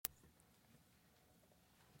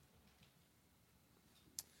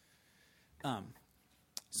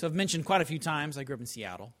So I've mentioned quite a few times I grew up in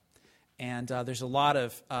Seattle. And there's a lot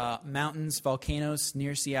of mountains, volcanoes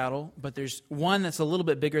near Seattle. But there's one that's a little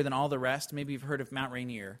bit bigger than all the rest. Maybe you've heard of Mount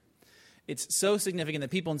Rainier. It's so significant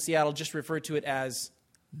that people in Seattle just refer to it as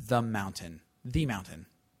the mountain. The mountain.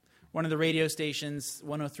 One of the radio stations,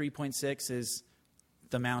 103.6, is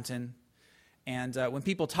the mountain. And when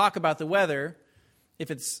people talk about the weather,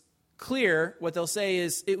 if it's clear, what they'll say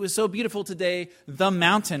is, it was so beautiful today, the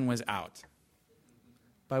mountain was out.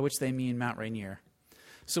 By which they mean Mount Rainier.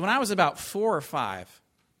 So when I was about 4 or 5,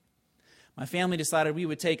 my family decided we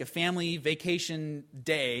would take a family vacation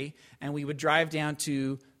day and we would drive down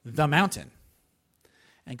to the mountain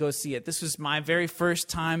and go see it. This was my very first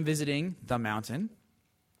time visiting the mountain.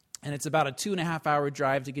 And it's about a 2.5-hour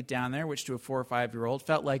drive to get down there, which to a 4 or 5-year-old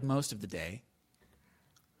felt like most of the day.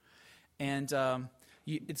 And Mount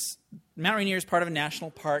Rainier is part of a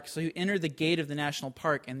national park, so you enter the gate of the national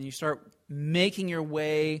park and then you start making your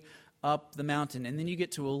way up the mountain, and then you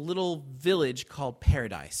get to a little village called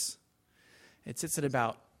Paradise. It sits at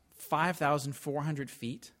about 5,400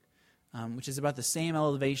 feet, which is about the same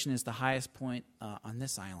elevation as the highest point on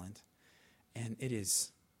this island, and it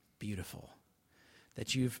is beautiful.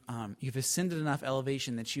 That you've ascended enough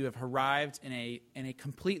elevation that you have arrived in a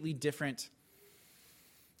completely different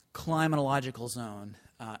climatological zone.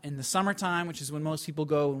 In the summertime, which is when most people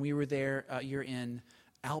go, when we were there, you're in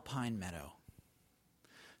alpine meadow.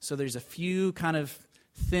 So there's a few kind of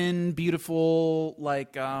thin, beautiful,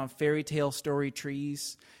 like fairy tale story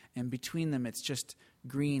trees, and between them it's just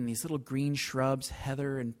green, these little green shrubs,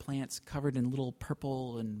 heather and plants covered in little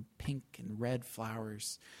purple and pink and red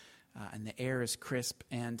flowers, and the air is crisp.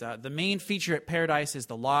 And the main feature at Paradise is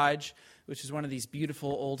the lodge, which is one of these beautiful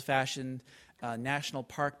old-fashioned national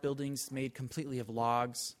park buildings made completely of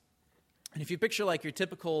logs. And if you picture like your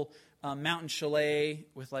typical mountain chalet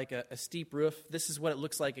with like a steep roof, this is what it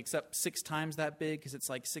looks like, except 6 times that big because it's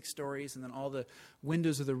like 6 stories, and then all the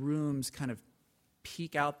windows of the rooms kind of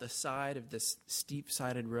peek out the side of this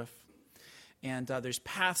steep-sided roof. And there's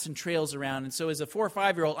paths and trails around, and so as a 4 or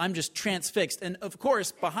 5-year-old, I'm just transfixed. And of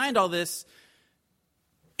course, behind all this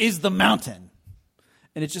is the mountain,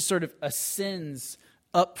 and it just sort of ascends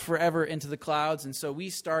up forever into the clouds. And so we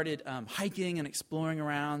started hiking and exploring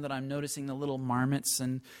around, and I'm noticing the little marmots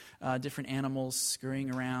and different animals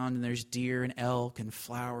scurrying around, and there's deer and elk and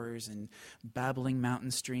flowers and babbling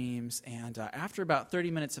mountain streams. And after about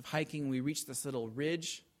 30 minutes of hiking, we reached this little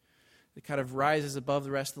ridge that kind of rises above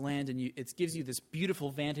the rest of the land, and it gives you this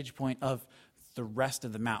beautiful vantage point of the rest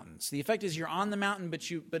of the mountain. So the effect is you're on the mountain,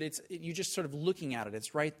 but you're just sort of looking at it.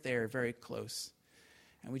 It's right there, very close.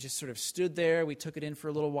 And we just sort of stood there. We took it in for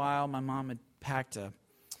a little while. My mom had packed a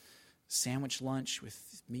sandwich lunch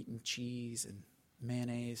with meat and cheese and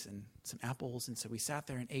mayonnaise and some apples. And so we sat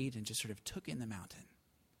there and ate and just sort of took in the mountain.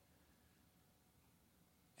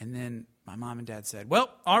 And then my mom and dad said,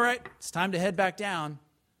 "Well, all right, it's time to head back down."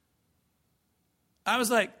 I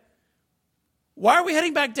was like, "Why are we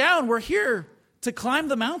heading back down? We're here to climb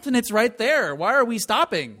the mountain. It's right there. Why are we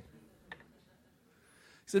stopping?"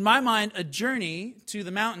 So in my mind, a journey to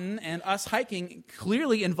the mountain and us hiking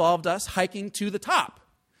clearly involved us hiking to the top.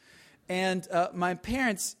 And my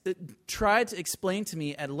parents tried to explain to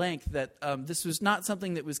me at length that this was not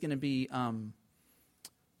something that was going to be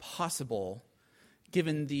possible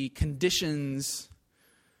given the conditions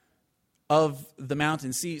of the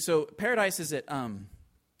mountain. See, so Paradise is at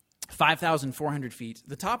 5,400 feet.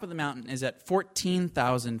 The top of the mountain is at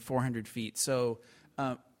 14,400 feet. So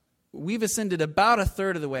we've ascended about a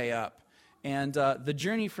third of the way up. And the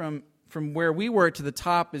journey from where we were to the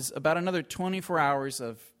top is about another 24 hours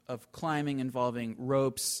of climbing involving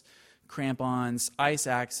ropes, crampons, ice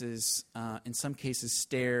axes, in some cases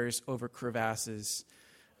stairs over crevasses.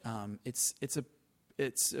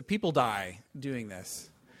 People die doing this.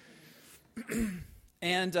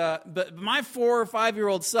 And but my 4 or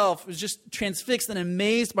 5-year-old self was just transfixed and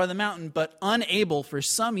amazed by the mountain, but unable for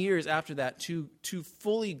some years after that to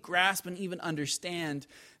fully grasp and even understand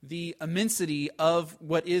the immensity of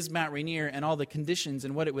what is Mount Rainier and all the conditions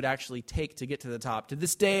and what it would actually take to get to the top. To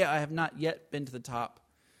this day, I have not yet been to the top.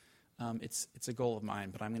 It's a goal of mine,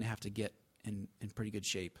 but I'm going to have to get in pretty good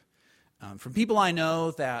shape. From people I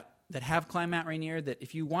know that have climbed Mount Rainier, that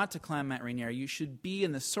if you want to climb Mount Rainier, you should be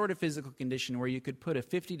in the sort of physical condition where you could put a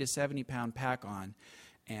 50 to 70 pound pack on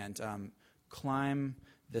and climb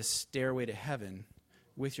the stairway to heaven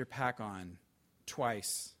with your pack on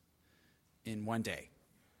twice in one day.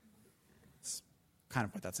 That's kind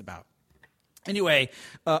of what that's about. Anyway,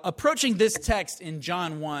 approaching this text in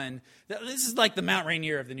John 1, this is like the Mount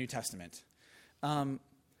Rainier of the New Testament.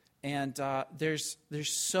 And there's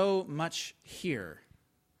so much here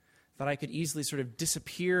that I could easily sort of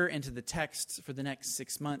disappear into the text for the next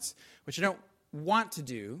 6 months, which I don't want to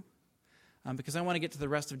do because I want to get to the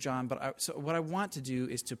rest of John. So what I want to do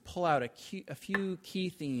is to pull out a few key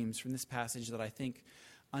themes from this passage that I think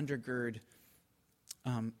undergird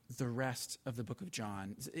the rest of the book of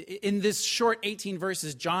John. In this short 18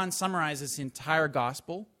 verses, John summarizes the entire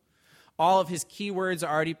gospel. All of his key words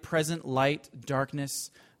are already present: light, darkness,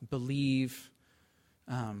 believe.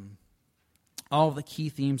 All of the key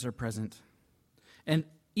themes are present. And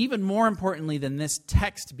even more importantly than this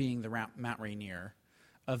text being the Mount Rainier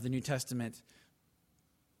of the New Testament,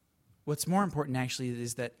 what's more important actually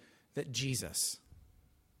is that Jesus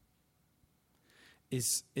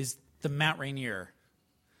is the Mount Rainier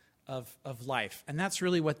of life. And that's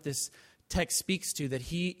really what this text speaks to, that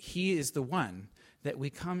he is the one that we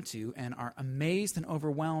come to and are amazed and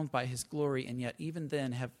overwhelmed by his glory, and yet even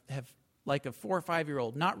then have like a 4 or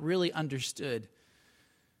 5-year-old, not really understood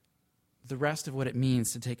the rest of what it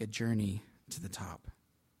means to take a journey to the top.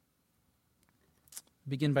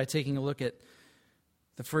 Begin by taking a look at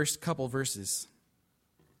the first couple verses.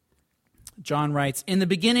 John writes, "In the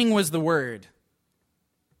beginning was the Word."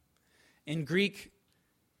 In Greek,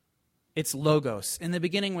 it's logos. In the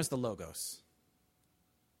beginning was the logos.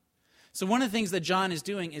 So one of the things that John is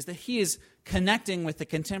doing is that he is connecting with the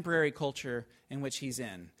contemporary culture in which he's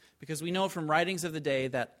in. Because we know from writings of the day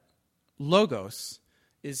that logos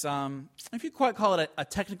is, if you quite call it a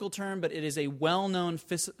technical term, but it is a well-known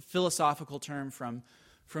philosophical term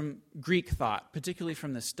from Greek thought, particularly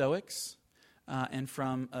from the Stoics and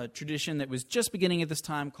from a tradition that was just beginning at this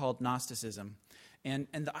time called Gnosticism. And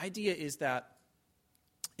the idea is that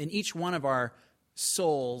in each one of our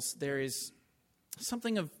souls, there is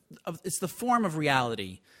something of it's the form of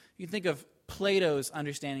reality. You can think of Plato's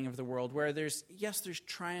understanding of the world, where there's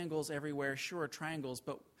triangles everywhere, sure, triangles,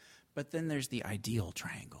 but then there's the ideal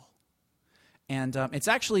triangle. And it's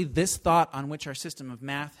actually this thought on which our system of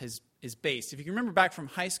math is based. If you can remember back from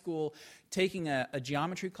high school, taking a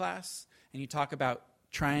geometry class, and you talk about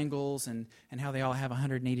triangles and how they all have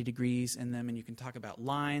 180 degrees in them, and you can talk about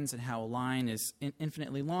lines and how a line is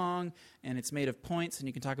infinitely long and it's made of points, and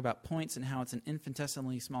you can talk about points and how it's an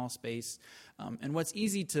infinitesimally small space. And what's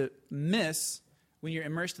easy to miss when you're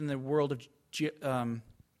immersed in the world of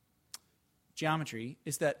geometry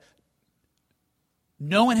is that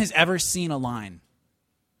no one has ever seen a line.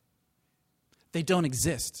 They don't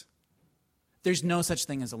exist. There's no such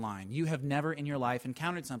thing as a line. You have never in your life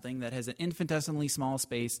encountered something that has an infinitesimally small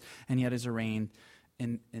space and yet is arranged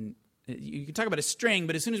in you can talk about a string,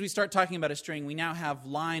 but as soon as we start talking about a string, we now have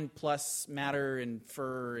line plus matter and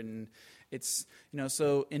fur, and it's,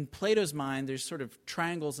 so in Plato's mind, there's sort of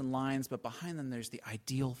triangles and lines, but behind them there's the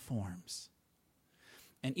ideal forms.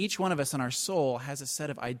 And each one of us in our soul has a set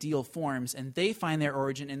of ideal forms, and they find their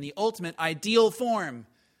origin in the ultimate ideal form.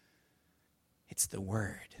 It's the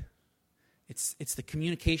Word. It's the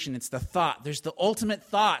communication. It's the thought. There's the ultimate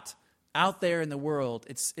thought out there in the world.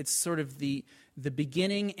 It's sort of the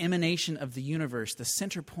beginning emanation of the universe, the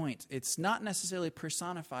center point. It's not necessarily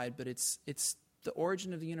personified, but it's the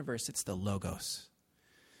origin of the universe. It's the Logos.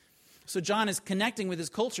 So John is connecting with his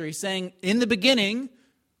culture. He's saying, in the beginning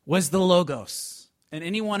was the Logos. And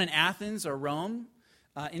anyone in Athens or Rome,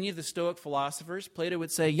 any of the Stoic philosophers, Plato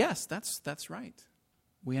would say, yes, that's right.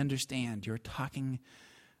 We understand. You're talking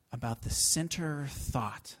about the center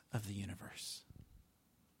thought of the universe.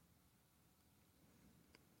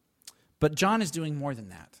 But John is doing more than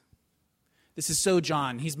that. This is so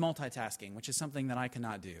John. He's multitasking, which is something that I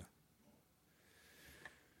cannot do.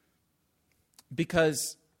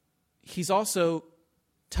 Because he's also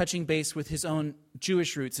touching base with his own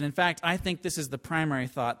Jewish roots. And in fact, I think this is the primary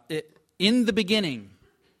thought. In the beginning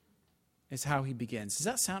is how he begins. Does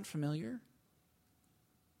that sound familiar?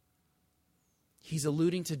 He's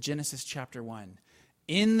alluding to Genesis chapter 1.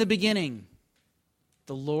 In the beginning,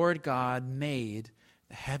 the Lord God made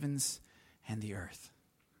the heavens and the earth.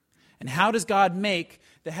 And how does God make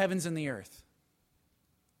the heavens and the earth?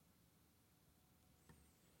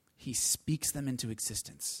 He speaks them into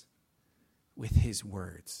existence with his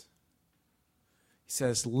words. He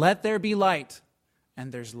says, let there be light,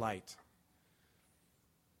 and there's light.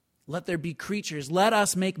 Let there be creatures. Let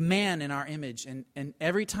us make man in our image. And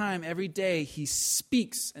every time, every day, he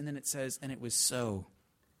speaks, and then it says, and it was so.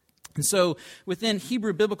 And so within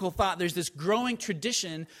Hebrew biblical thought, there's this growing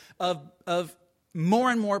tradition of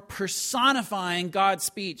more and more personifying God's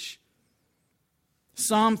speech.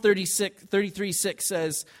 Psalm 33:6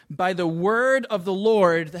 says, by the word of the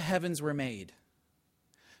Lord the heavens were made.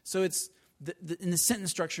 So it's in the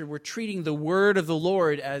sentence structure, we're treating the word of the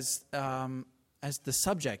Lord as the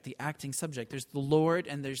subject, the acting subject. There's the Lord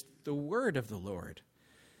and there's the word of the Lord.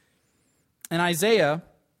 In Isaiah,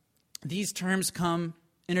 these terms come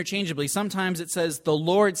interchangeably. Sometimes it says, the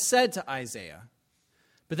Lord said to Isaiah.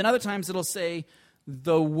 But then other times it'll say,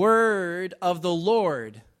 the word of the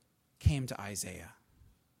Lord came to Isaiah.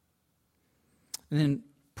 And then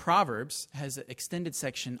Proverbs has an extended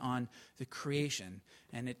section on the creation,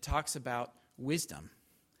 and it talks about wisdom.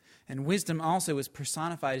 And wisdom also is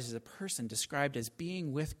personified as a person described as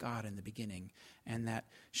being with God in the beginning, and that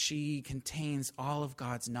she contains all of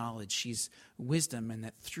God's knowledge. She's wisdom, and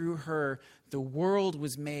that through her the world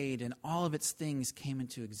was made and all of its things came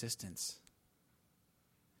into existence.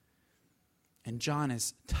 And John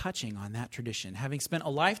is touching on that tradition. Having spent a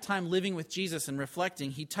lifetime living with Jesus and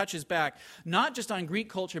reflecting, he touches back, not just on Greek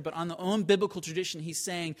culture, but on the own biblical tradition. He's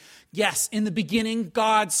saying, yes, in the beginning,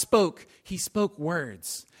 God spoke. He spoke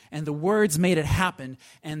words, and the words made it happen.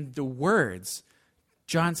 And the words,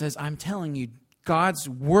 John says, I'm telling you, God's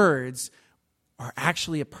words are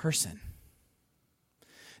actually a person.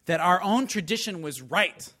 That our own tradition was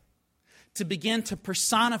right to begin to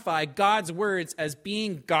personify God's words as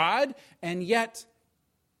being God and yet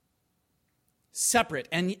separate,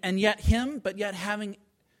 and yet him, but yet having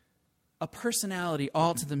a personality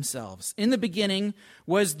all to themselves. In the beginning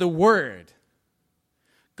was the Word,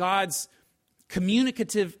 God's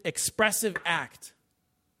communicative, expressive act.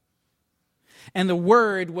 And the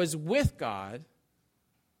Word was with God,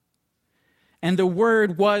 and the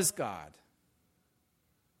Word was God.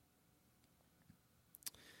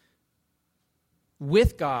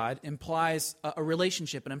 With God implies a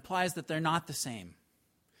relationship. It implies that they're not the same.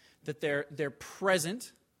 That they're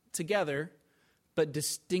present together, but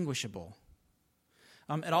distinguishable.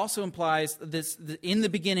 It also implies this: in the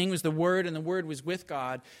beginning was the Word, and the Word was with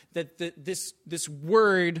God. That this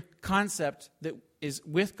Word concept that is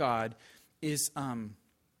with God is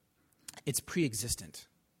it's pre-existent.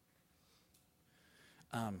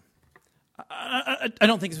 I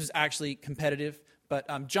don't think this was actually competitive.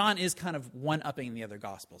 But John is kind of one-upping the other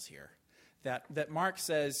Gospels here. That Mark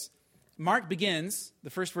says, Mark begins, the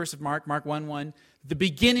first verse of Mark 1:1, the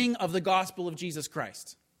beginning of the gospel of Jesus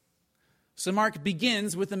Christ. So Mark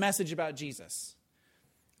begins with the message about Jesus.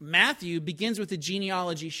 Matthew begins with the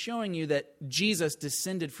genealogy showing you that Jesus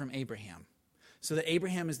descended from Abraham. So that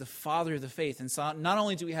Abraham is the father of the faith. And so not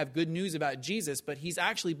only do we have good news about Jesus, but he's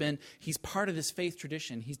part of this faith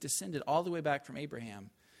tradition. He's descended all the way back from Abraham.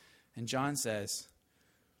 And John says,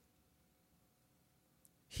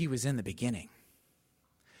 he was in the beginning.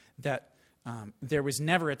 That there was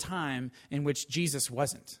never a time in which Jesus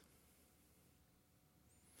wasn't.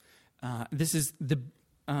 This is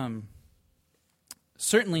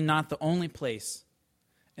certainly not the only place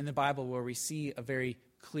in the Bible where we see a very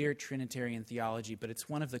clear Trinitarian theology, but it's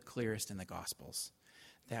one of the clearest in the Gospels.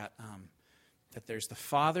 That there's the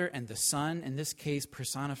Father and the Son, in this case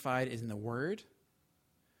personified in the Word,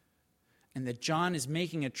 and that John is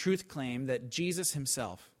making a truth claim that Jesus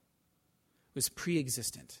himself was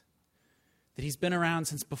pre-existent, that he's been around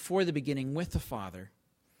since before the beginning with the Father.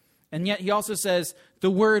 And yet he also says the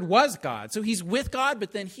Word was God. So he's with God,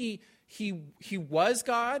 but then he was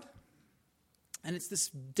God. And it's this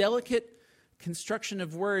delicate construction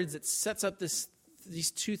of words that sets up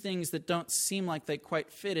these two things that don't seem like they quite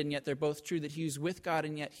fit, and yet they're both true, that he was with God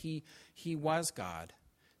and yet he was God.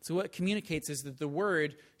 So what it communicates is that the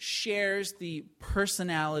Word shares the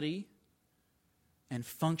personality and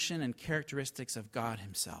function and characteristics of God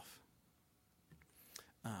himself.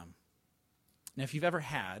 Now, if you've ever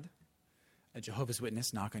had a Jehovah's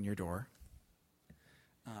Witness knock on your door,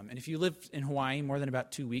 and if you lived in Hawaii more than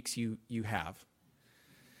about 2 weeks, you have,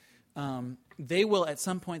 they will, at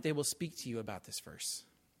some point, they will speak to you about this verse.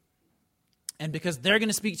 And because they're going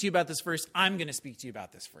to speak to you about this verse, I'm going to speak to you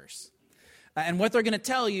about this verse. And what they're going to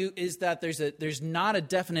tell you is that there's not a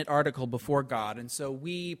definite article before God. And so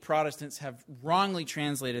we Protestants have wrongly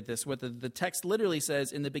translated this. What the text literally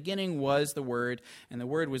says, in the beginning was the Word, and the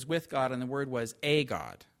Word was with God, and the Word was a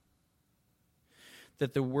God.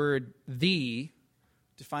 That the word the,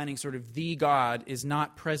 defining sort of the God, is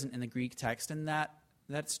not present in the Greek text, and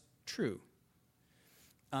that's true.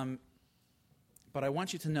 But I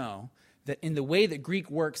want you to know that in the way that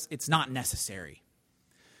Greek works, it's not necessary.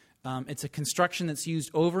 It's a construction that's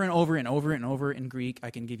used over and over and over and over in Greek.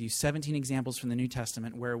 I can give you 17 examples from the New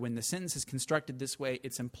Testament where when the sentence is constructed this way,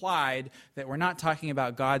 it's implied that we're not talking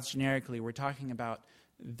about gods generically, we're talking about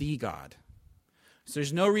the God. So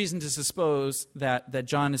there's no reason to suppose that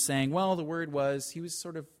John is saying, well, the Word was, he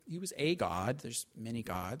was a God, there's many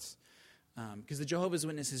gods. because the Jehovah's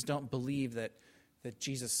Witnesses don't believe that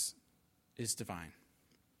Jesus is divine.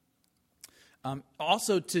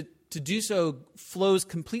 Also, to do so flows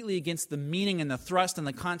completely against the meaning and the thrust and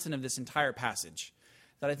the content of this entire passage.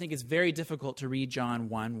 That I think it's very difficult to read John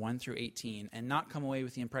 1 through 18, and not come away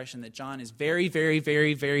with the impression that John is very, very,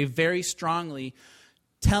 very, very, very strongly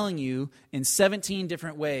telling you in 17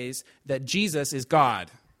 different ways that Jesus is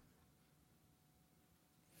God.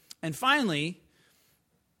 And finally,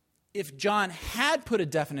 if John had put a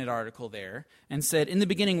definite article there and said, in the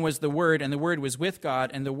beginning was the Word, and the Word was with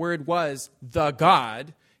God, and the Word was the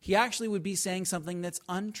God, he actually would be saying something that's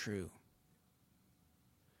untrue.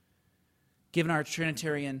 Given our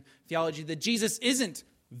Trinitarian theology, that Jesus isn't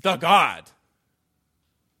the God.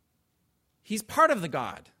 He's part of the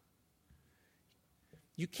God.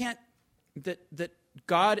 You can't, that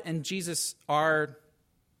God and Jesus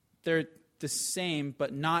they're the same,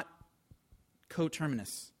 but not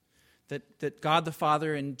coterminous. That God the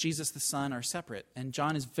Father and Jesus the Son are separate. And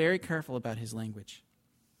John is very careful about his language.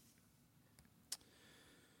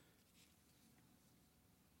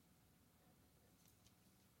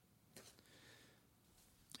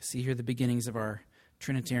 See here the beginnings of our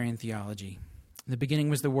Trinitarian theology. In the beginning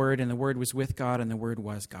was the Word, and the Word was with God, and the Word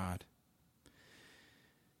was God.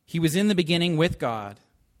 He was in the beginning with God,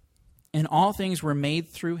 and all things were made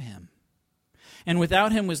through him. And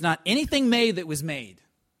without him was not anything made that was made.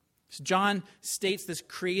 So John states this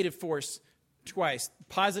creative force twice.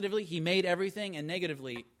 Positively, he made everything, and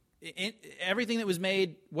negatively, everything that was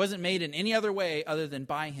made wasn't made in any other way other than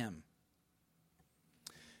by him.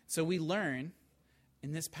 So we learn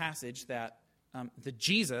in this passage that the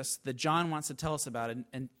Jesus that John wants to tell us about,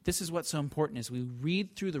 and this is what's so important as we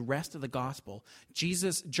read through the rest of the gospel,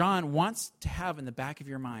 John wants to have in the back of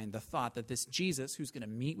your mind the thought that this Jesus who's going to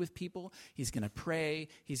meet with people, he's going to pray,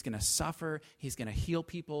 he's going to suffer, he's going to heal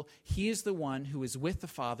people, he is the one who is with the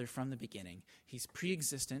Father from the beginning. He's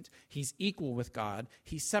pre-existent, he's equal with God,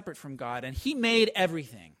 he's separate from God, and he made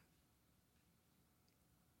everything.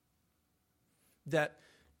 That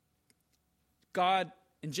God,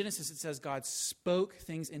 in Genesis it says God spoke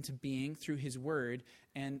things into being through his word,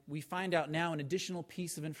 and we find out now an additional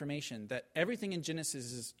piece of information that everything in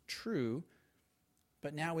Genesis is true,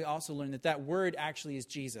 but now we also learn that that word actually is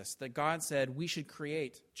Jesus, that God said we should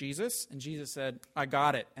create Jesus, and Jesus said, I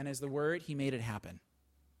got it, and as the word, he made it happen.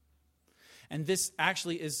 And this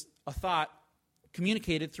actually is a thought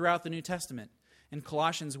communicated throughout the New Testament. In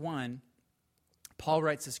Colossians 1, Paul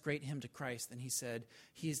writes this great hymn to Christ, and he said,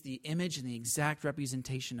 he is the image and the exact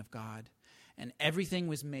representation of God, and everything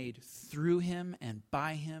was made through him and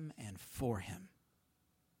by him and for him.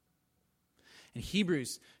 In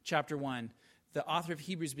Hebrews chapter 1, the author of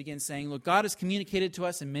Hebrews begins saying, look, God has communicated to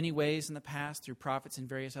us in many ways in the past through prophets and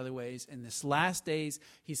various other ways. In this last days,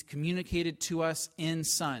 he's communicated to us in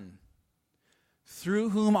Son, through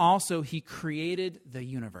whom also he created the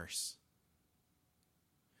universe.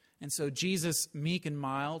 And so Jesus, meek and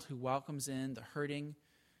mild, who welcomes in the hurting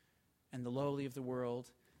and the lowly of the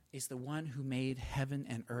world, is the one who made heaven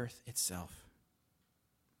and earth itself.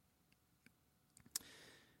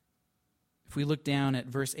 If we look down at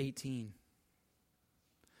verse 18,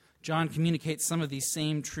 John communicates some of these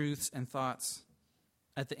same truths and thoughts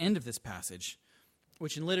at the end of this passage,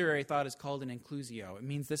 which in literary thought is called an inclusio. It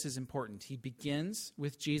means this is important. He begins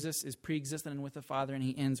with Jesus is pre-existent and with the Father, and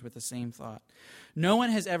he ends with the same thought. No one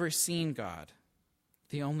has ever seen God,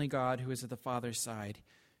 the only God who is at the Father's side.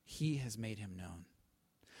 He has made him known.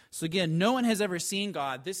 So again, no one has ever seen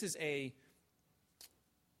God. This is a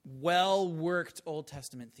well-worked Old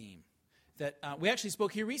Testament theme. That we actually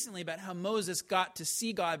spoke here recently about how Moses got to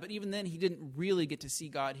see God, but even then he didn't really get to see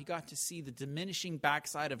God. He got to see the diminishing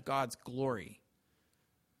backside of God's glory.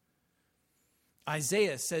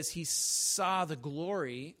 Isaiah says he saw the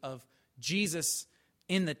glory of Jesus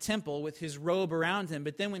in the temple with his robe around him,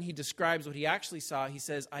 but then when he describes what he actually saw, he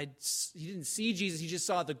says he didn't see Jesus, he just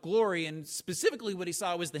saw the glory, and specifically what he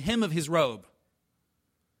saw was the hem of his robe.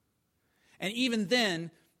 And even then,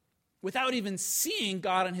 without even seeing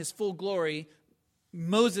God in his full glory,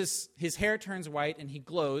 Moses, his hair turns white and he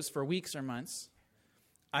glows for weeks or months.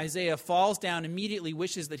 Isaiah falls down, immediately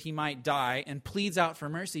wishes that he might die, and pleads out for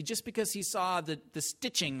mercy just because he saw the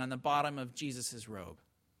stitching on the bottom of Jesus' robe.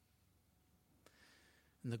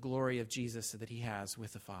 And the glory of Jesus that he has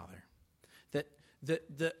with the Father. That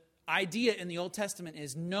the idea in the Old Testament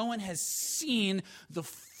is no one has seen the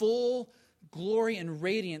full glory and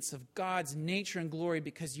radiance of God's nature and glory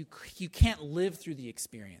because you can't live through the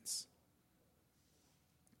experience.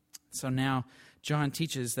 So now John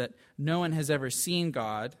teaches that no one has ever seen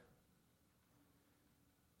God,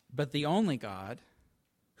 but the only God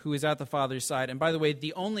who is at the Father's side. And by the way,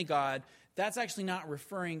 the only God, that's actually not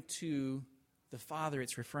referring to the Father,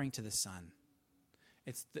 it's referring to the Son.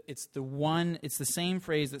 It's the same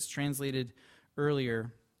phrase that's translated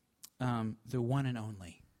earlier, the one and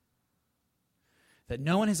only. That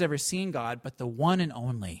no one has ever seen God, but the one and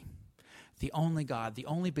only God, the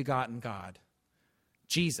only begotten God,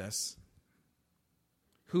 Jesus,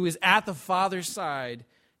 who is at the Father's side,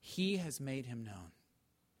 he has made him known.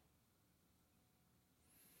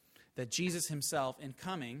 That Jesus himself, in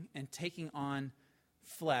coming and taking on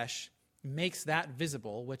flesh, makes that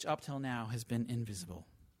visible, which up till now has been invisible.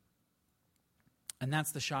 And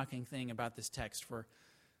that's the shocking thing about this text for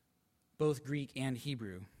both Greek and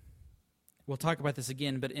Hebrew. We'll talk about this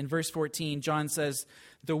again, but in verse 14, John says,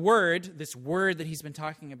 the Word, this Word that he's been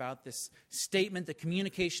talking about, this statement, the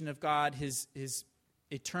communication of God, his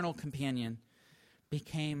eternal companion,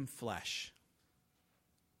 became flesh.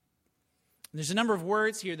 And there's a number of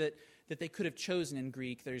words here that they could have chosen in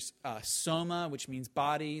Greek. There's soma, which means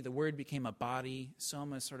body. The word became a body.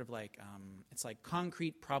 Soma is sort of like, it's like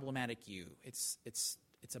concrete, problematic you. It's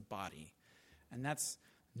a body. And that's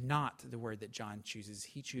not the word that John chooses.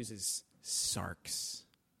 He chooses sarx,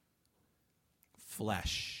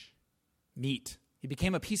 flesh, meat. He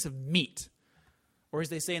became a piece of meat. Or as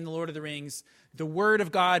they say in The Lord of the Rings, the Word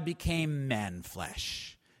of God became man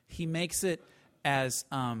flesh. He makes it as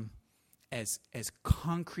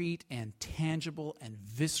concrete and tangible and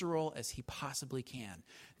visceral as he possibly can.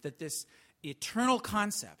 That this eternal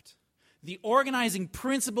concept, the organizing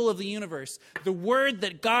principle of the universe, the word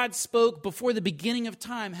that God spoke before the beginning of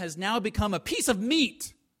time, has now become a piece of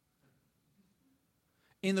meat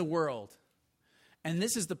in the world. And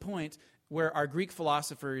this is the point where our Greek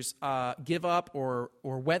philosophers give up or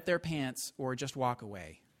wet their pants or just walk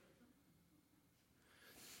away.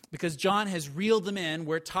 Because John has reeled them in.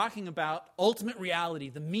 We're talking about ultimate reality,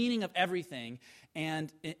 the meaning of everything.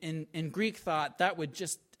 And in Greek thought, that would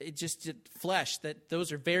just flesh, that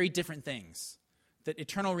those are very different things. That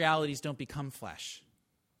eternal realities don't become flesh.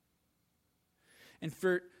 And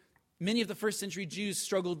for many of the first century Jews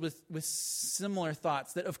struggled with similar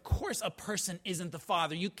thoughts, that of course a person isn't the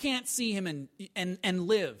Father. You can't see him and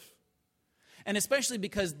live. And especially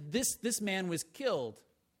because this man was killed.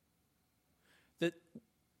 That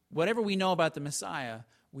whatever we know about the Messiah,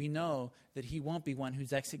 we know that he won't be one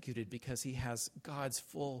who's executed because he has God's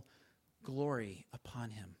full glory upon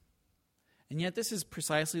him. And yet this is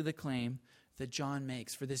precisely the claim that John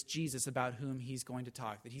makes for this Jesus about whom he's going to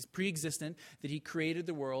talk. That he's pre-existent, that he created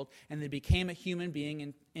the world, and that he became a human being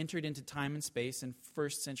and entered into time and space in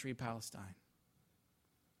first century Palestine.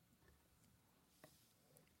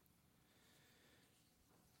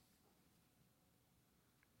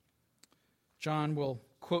 John will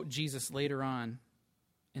quote Jesus later on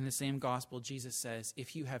in the same gospel. Jesus says,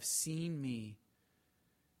 "If you have seen me,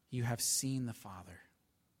 you have seen the Father."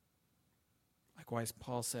 Likewise,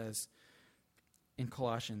 Paul says in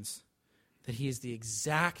Colossians that he is the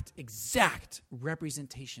exact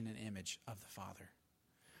representation and image of the Father.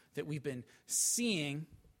 That we've been seeing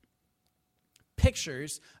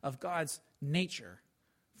pictures of God's nature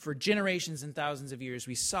for generations and thousands of years.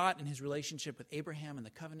 We saw it in his relationship with Abraham and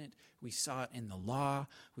the covenant. We saw it in the law.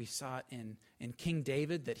 We saw it in King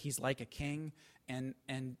David, that he's like a king. And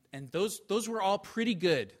those were all pretty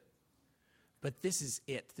good. But this is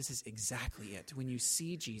it. This is exactly it. When you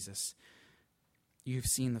see Jesus, you've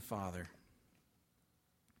seen the Father.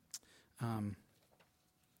 Kind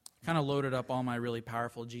of loaded up all my really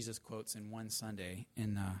powerful Jesus quotes in one Sunday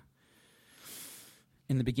in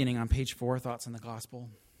the beginning on page 4, Thoughts on the Gospel.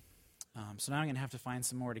 So now I'm going to have to find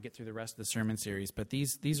some more to get through the rest of the sermon series. But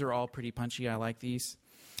these are all pretty punchy. I like these.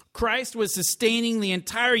 Christ was sustaining the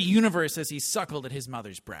entire universe as he suckled at his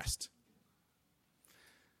mother's breast.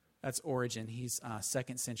 That's Origen. He's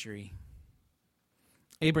 2nd century.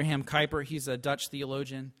 Abraham Kuyper, he's a Dutch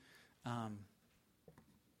theologian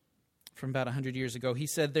from about 100 years ago. He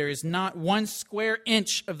said, "There is not 1 square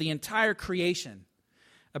inch of the entire creation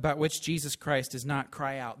about which Jesus Christ does not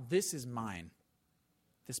cry out, 'This is mine.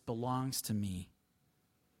 This belongs to me.'"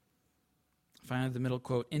 Finally, the middle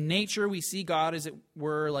quote, "In nature, we see God as it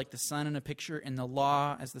were like the sun in a picture, in the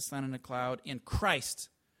law as the sun in a cloud. In Christ,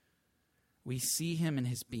 we see him in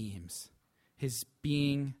his beams, his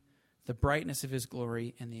being, the brightness of his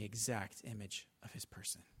glory, and the exact image of his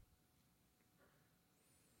person."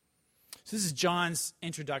 So this is John's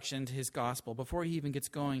introduction to his gospel. Before he even gets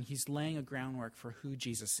going, he's laying a groundwork for who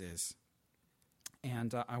Jesus is.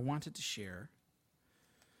 And I wanted to share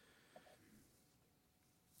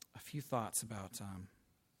a few thoughts about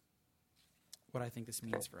what I think this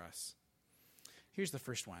means for us. Here's the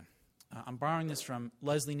first one. I'm borrowing this from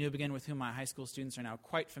Leslie Newbegin, with whom my high school students are now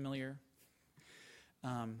quite familiar.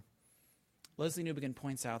 Leslie Newbegin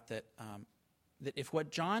points out that that if what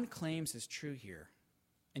John claims is true here,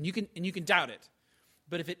 and you can doubt it,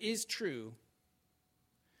 but if it is true,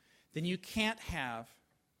 then you can't have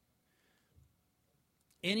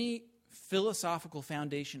any philosophical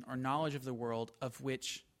foundation or knowledge of the world of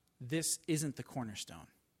which this isn't the cornerstone.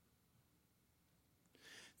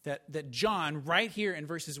 That John, right here in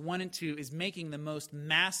verses 1 and 2, is making the most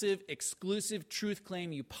massive, exclusive truth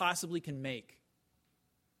claim you possibly can make.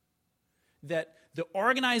 That the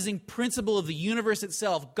organizing principle of the universe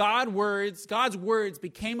itself, God's words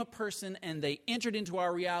became a person, and they entered into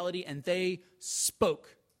our reality, and they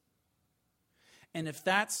spoke. And if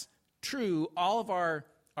that's true, all of our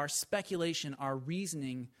speculation, our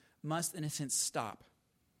reasoning must, in a sense, stop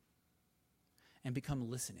and become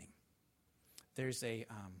listening. There's an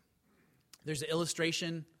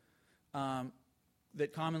illustration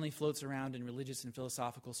that commonly floats around in religious and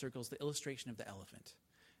philosophical circles, the illustration of the elephant.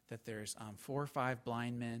 That there's 4 or 5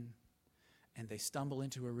 blind men, and they stumble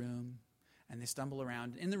into a room, and they stumble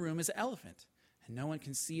around. In the room is an elephant, and no one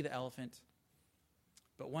can see the elephant.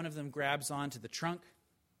 But one of them grabs onto the trunk.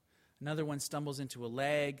 Another one stumbles into a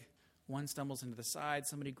leg. One stumbles into the side.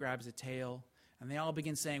 Somebody grabs a tail. And they all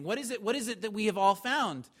begin saying, "What is it? What is it that we have all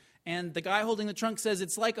found?" And the guy holding the trunk says,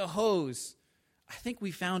 "It's like a hose. I think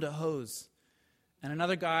we found a hose." And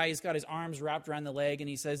another guy, he's got his arms wrapped around the leg, and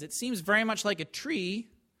he says, "It seems very much like a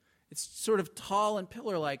tree. It's sort of tall and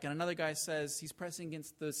pillar-like." And another guy says, he's pressing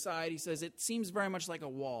against the side, he says, "It seems very much like a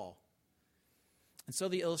wall." And so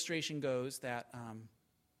the illustration goes that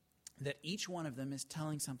that each one of them is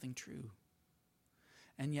telling something true.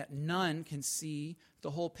 And yet none can see the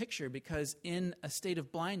whole picture, because in a state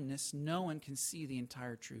of blindness, no one can see the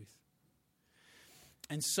entire truth.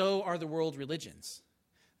 And so are the world religions,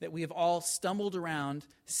 that we have all stumbled around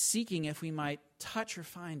seeking if we might touch or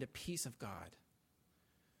find a piece of God.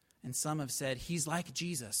 And some have said, he's like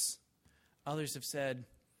Jesus. Others have said,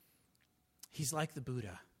 he's like the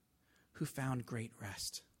Buddha who found great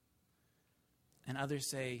rest. And others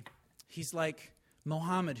say, he's like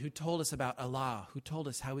Muhammad, who told us about Allah, who told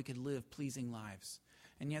us how we could live pleasing lives.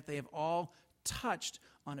 And yet they have all touched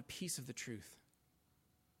on a piece of the truth.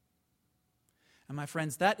 And my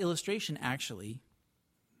friends, that illustration actually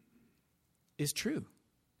is true.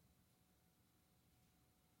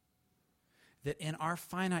 That in our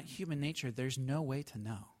finite human nature, there's no way to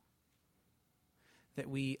know. That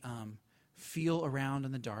we feel around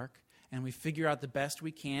in the dark, and we figure out the best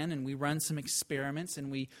we can, and we run some experiments,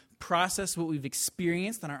 and we process what we've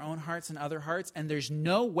experienced in our own hearts and other hearts, and there's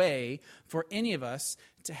no way for any of us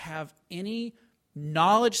to have any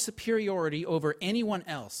knowledge superiority over anyone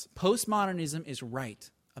else. Postmodernism is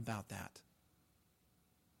right about that.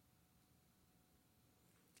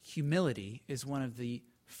 Humility is one of the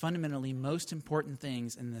fundamentally most important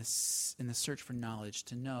things in the search for knowledge,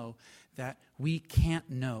 to know that we can't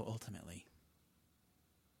know ultimately.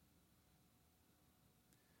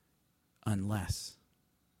 Unless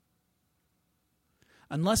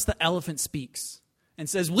the elephant speaks and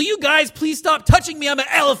says, "Will you guys please stop touching me? I'm an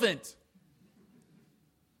elephant."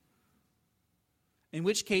 In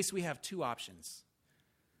which case we have 2 options.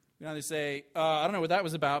 We either say, "I don't know what that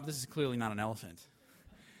was about, but this is clearly not an elephant."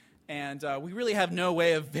 And we really have no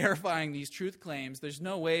way of verifying these truth claims. There's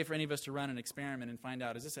no way for any of us to run an experiment and find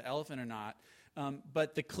out, is this an elephant or not?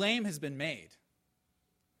 But the claim has been made.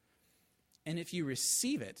 And if you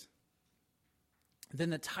receive it, then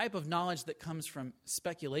the type of knowledge that comes from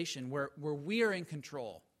speculation, where we are in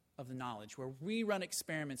control of the knowledge, where we run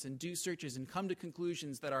experiments and do searches and come to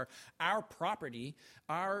conclusions that are our property,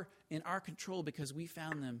 are in our control because we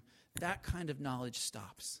found them, that kind of knowledge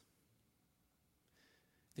stops.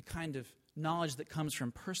 The kind of knowledge that comes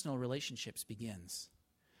from personal relationships begins,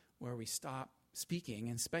 where we stop speaking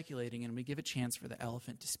and speculating and we give a chance for the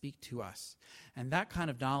elephant to speak to us. And that kind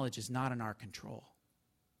of knowledge is not in our control,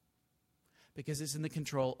 because it's in the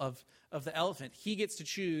control of the elephant. He gets to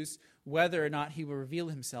choose whether or not he will reveal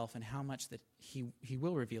himself and how much that he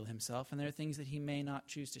will reveal himself, and there are things that he may not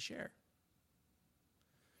choose to share.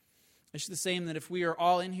 It's the same that if we are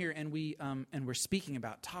all in here and we're speaking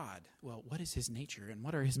about Todd, well, what is his nature and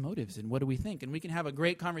what are his motives and what do we think? And we can have a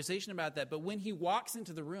great conversation about that. But when he walks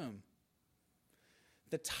into the room,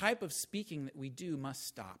 the type of speaking that we do must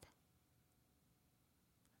stop,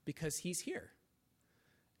 because he's here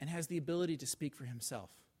and has the ability to speak for himself.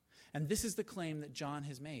 And this is the claim that John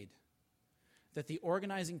has made, that the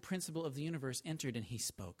organizing principle of the universe entered and he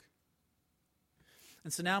spoke.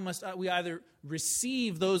 And so now we either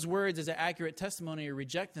receive those words as an accurate testimony or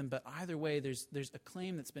reject them, but either way, there's a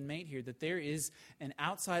claim that's been made here that there is an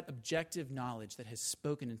outside objective knowledge that has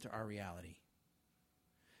spoken into our reality.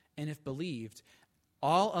 And if believed,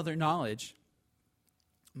 all other knowledge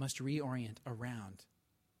must reorient around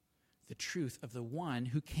the truth of the one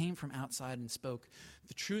who came from outside and spoke,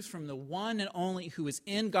 the truth from the one and only who is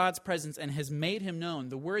in God's presence and has made him known.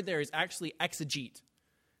 The word there is actually exegete.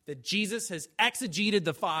 That Jesus has exegeted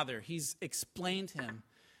the Father. He's explained him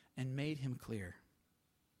and made him clear.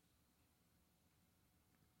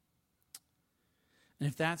 And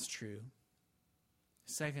if that's true,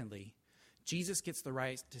 secondly, Jesus gets the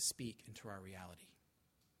right to speak into our reality.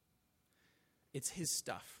 It's his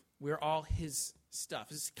stuff. We're all his stuff.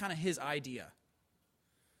 It's kind of his idea.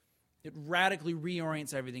 It radically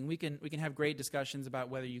reorients everything. We can have great discussions about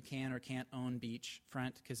whether you can or can't own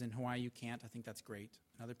beachfront, because in Hawaii you can't. I think that's great.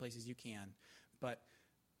 In other places you can. But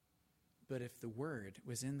if the Word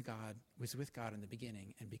was with God in the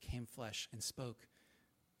beginning and became flesh and spoke,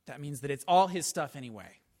 that means that it's all his stuff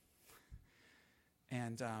anyway.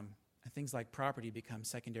 And things like property become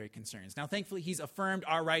secondary concerns. Now, thankfully, he's affirmed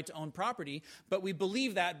our right to own property, but we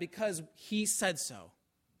believe that because he said so.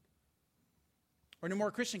 Or in a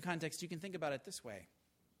more Christian context, you can think about it this way.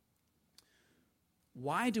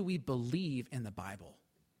 Why do we believe in the Bible?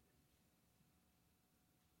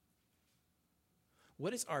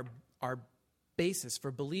 What is our basis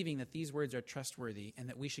for believing that these words are trustworthy and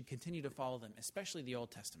that we should continue to follow them, especially the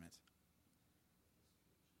Old Testament?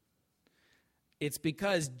 It's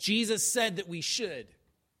because Jesus said that we should.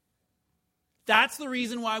 That's the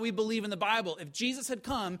reason why we believe in the Bible. If Jesus had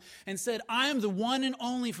come and said, I am the one and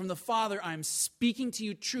only from the Father, I am speaking to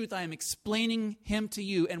you truth, I am explaining him to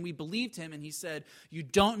you, and we believed him, and he said, you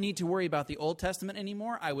don't need to worry about the Old Testament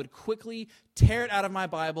anymore, I would quickly tear it out of my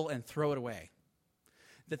Bible and throw it away.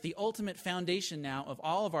 That the ultimate foundation now of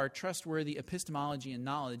all of our trustworthy epistemology and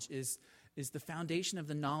knowledge is the foundation of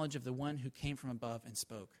the knowledge of the one who came from above and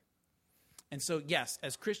spoke. And so, yes,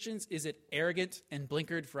 as Christians, is it arrogant and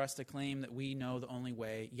blinkered for us to claim that we know the only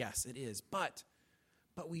way? Yes, it is. But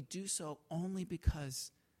we do so only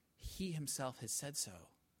because he himself has said so.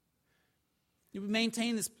 We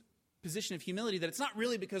maintain this position of humility that it's not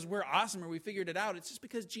really because we're awesome or we figured it out. It's just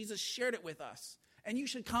because Jesus shared it with us. And you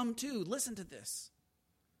should come too. Listen to this.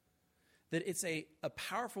 That it's a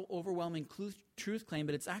powerful, overwhelming truth claim,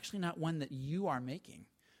 but it's actually not one that you are making.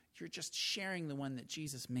 You're just sharing the one that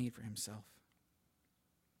Jesus made for himself.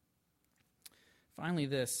 Finally,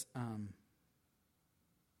 this.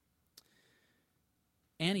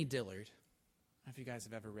 Annie Dillard. I don't know if you guys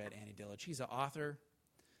have ever read Annie Dillard. She's an author,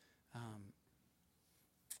 a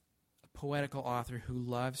poetical author who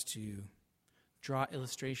loves to draw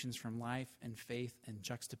illustrations from life and faith and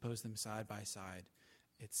juxtapose them side by side.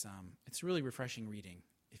 It's really refreshing reading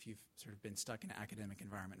if you've sort of been stuck in an academic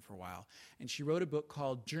environment for a while. And she wrote a book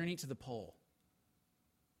called Journey to the Pole.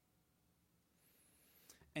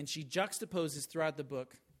 And she juxtaposes throughout the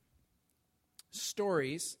book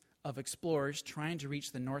stories of explorers trying to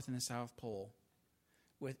reach the North and the South Pole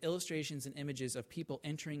with illustrations and images of people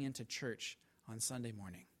entering into church on Sunday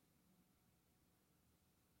morning.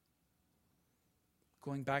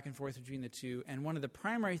 Going back and forth between the two. And one of the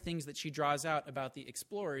primary things that she draws out about the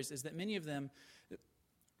explorers is that many of them,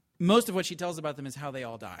 most of what she tells about them is how they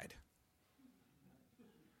all died.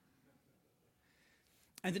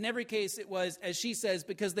 And in every case, it was, as she says,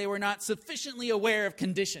 because they were not sufficiently aware of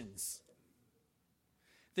conditions.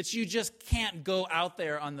 That you just can't go out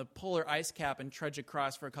there on the polar ice cap and trudge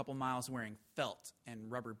across for a couple miles wearing felt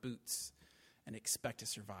and rubber boots and expect to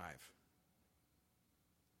survive.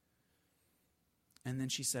 And then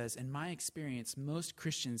she says, in my experience, most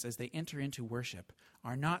Christians, as they enter into worship,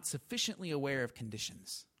 are not sufficiently aware of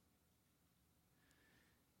conditions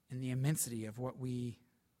and the immensity of what we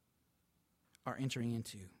are entering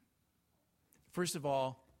into. First of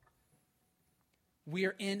all, we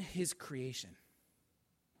are in his creation.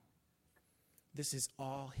 This is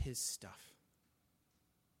all his stuff.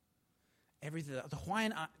 Everything, the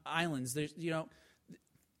Hawaiian Islands,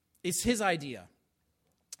 it's his idea.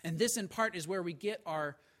 And this, in part, is where we get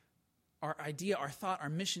our idea, our thought, our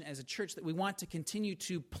mission as a church, that we want to continue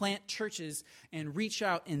to plant churches and reach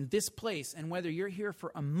out in this place. And whether you're here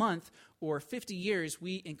for a month or 50 years,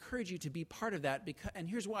 we encourage you to be part of that. And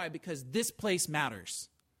here's why, because this place matters.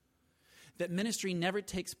 That ministry never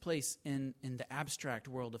takes place in the abstract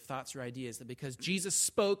world of thoughts or ideas. That because Jesus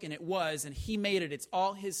spoke and it was, and he made it, it's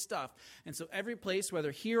all his stuff. And so every place, whether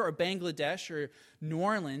here or Bangladesh or New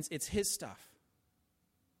Orleans, it's his stuff.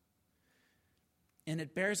 and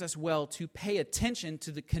it bears us well to pay attention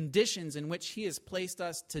to the conditions in which he has placed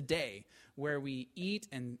us today, where we eat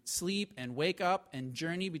and sleep and wake up and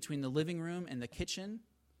journey between the living room and the kitchen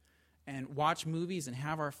and watch movies and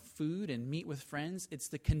have our food and meet with friends. It's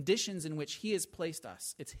the conditions in which he has placed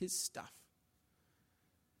us. It's his stuff.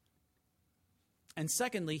 And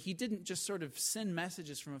secondly, he didn't just sort of send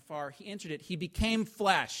messages from afar. He entered it. He became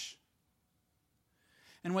flesh.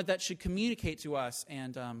 And what that should communicate to us,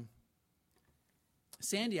 and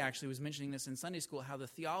Sandy actually was mentioning this in Sunday school, how the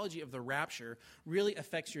theology of the rapture really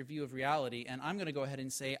affects your view of reality. And I'm going to go ahead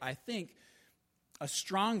and say, I think a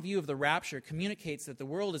strong view of the rapture communicates that the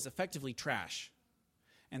world is effectively trash.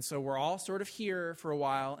 And so we're all sort of here for a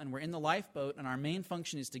while, and we're in the lifeboat, and our main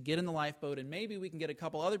function is to get in the lifeboat, and maybe we can get a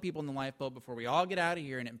couple other people in the lifeboat before we all get out of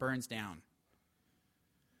here and it burns down.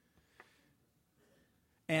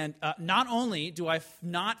 And not only do I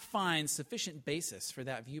not find sufficient basis for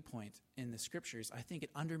that viewpoint in the Scriptures, I think it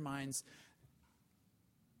undermines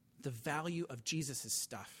the value of Jesus'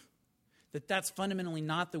 stuff. That's fundamentally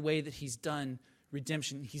not the way that he's done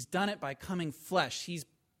redemption. He's done it by coming flesh. He's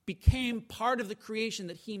became part of the creation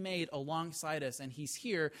that he made alongside us, and he's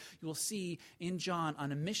here, you will see in John,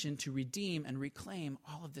 on a mission to redeem and reclaim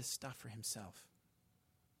all of this stuff for himself.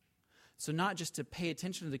 So not just to pay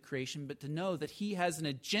attention to the creation, but to know that he has an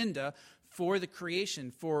agenda for the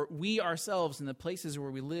creation, for we ourselves in the places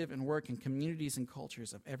where we live and work in communities and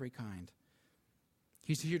cultures of every kind.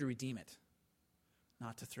 He's here to redeem it,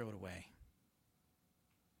 not to throw it away.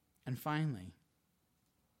 And finally,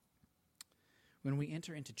 when we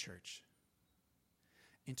enter into church,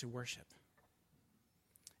 into worship,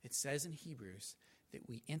 it says in Hebrews that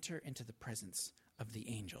we enter into the presence of the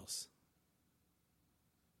angels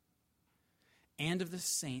and of the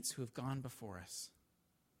saints who have gone before us.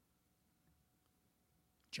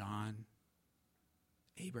 John,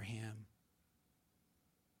 Abraham,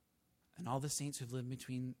 and all the saints who've lived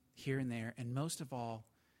between here and there, and most of all,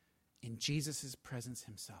 in Jesus' presence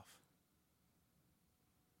himself.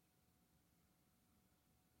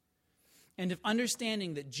 And of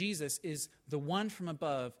understanding that Jesus is the one from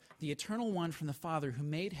above, the eternal one from the Father who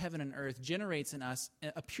made heaven and earth, generates in us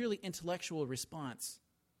a purely intellectual response.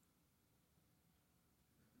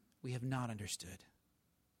 We have not understood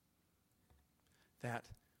that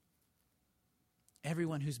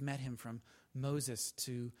everyone who's met him, from Moses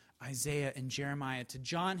to Isaiah and Jeremiah to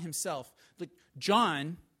John himself, look,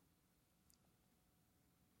 John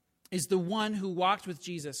is the one who walked with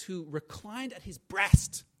Jesus, who reclined at his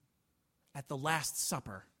breast at the Last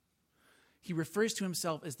Supper. He refers to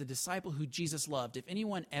himself as the disciple who Jesus loved. If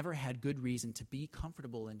anyone ever had good reason to be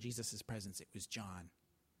comfortable in Jesus' presence, it was John.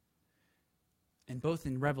 And both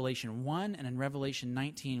in Revelation 1 and in Revelation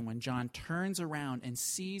 19, when John turns around and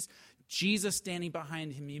sees Jesus standing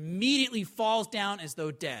behind him, he immediately falls down as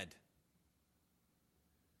though dead.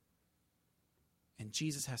 And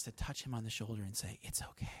Jesus has to touch him on the shoulder and say, "It's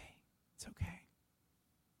okay. It's okay."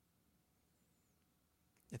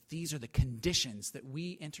 That these are the conditions that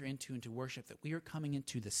we enter into worship, that we are coming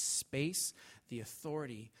into the space, the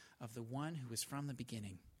authority of the one who is from the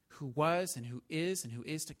beginning, who was and who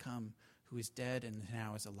is to come, who is dead and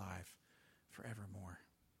now is alive forevermore.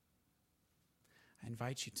 I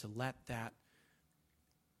invite you to let that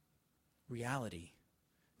reality,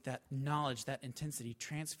 that knowledge, that intensity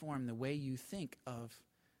transform the way you think of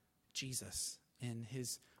Jesus in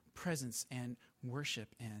his presence and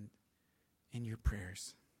worship and in your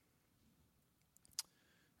prayers.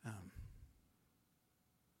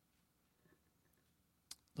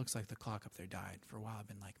 Looks like the clock up there died. For a while I've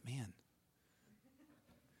been like, man,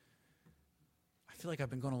 I feel like I've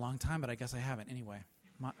been going a long time, but I guess I haven't. Anyway,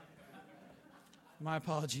 my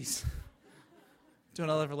apologies. Don't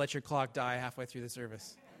ever let your clock die halfway through the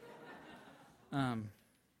service. Let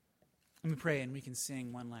me pray and we can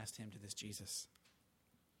sing one last hymn to this Jesus.